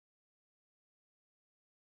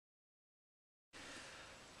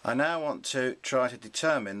I now want to try to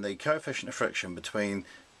determine the coefficient of friction between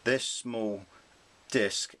this small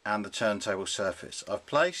disc and the turntable surface. I've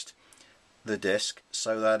placed the disc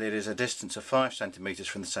so that it is a distance of 5 centimeters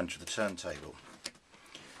from the centre of the turntable.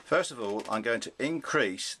 First of all, I'm going to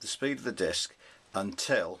increase the speed of the disc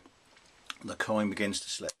until the coin begins to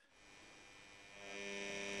slip.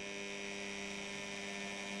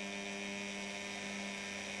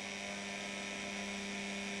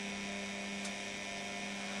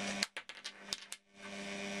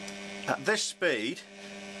 At this speed,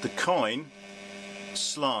 the coin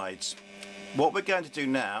slides. What we're going to do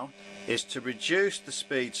now is to reduce the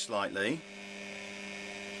speed slightly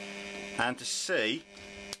and to see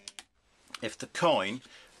if the coin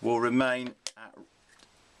will remain at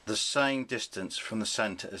the same distance from the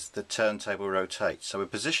centre as the turntable rotates. So we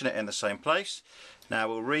position it in the same place. Now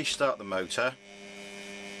we'll restart the motor.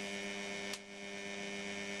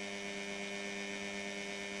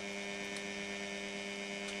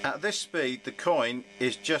 At this speed, the coin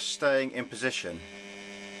is just staying in position.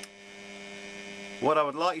 What I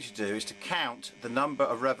would like you to do is to count the number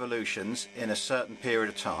of revolutions in a certain period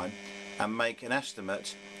of time and make an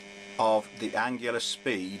estimate of the angular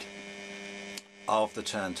speed of the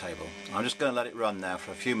turntable. I'm just going to let it run now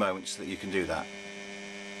for a few moments so that you can do that.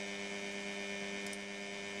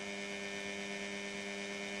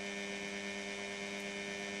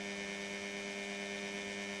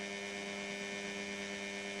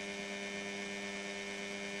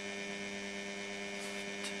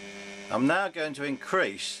 I'm now going to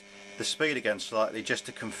increase the speed again slightly just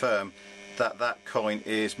to confirm that that coin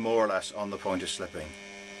is more or less on the point of slipping.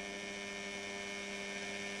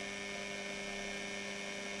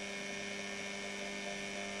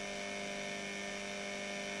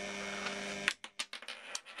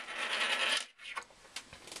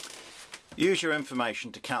 Use your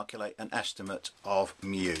information to calculate an estimate of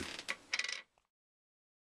mu.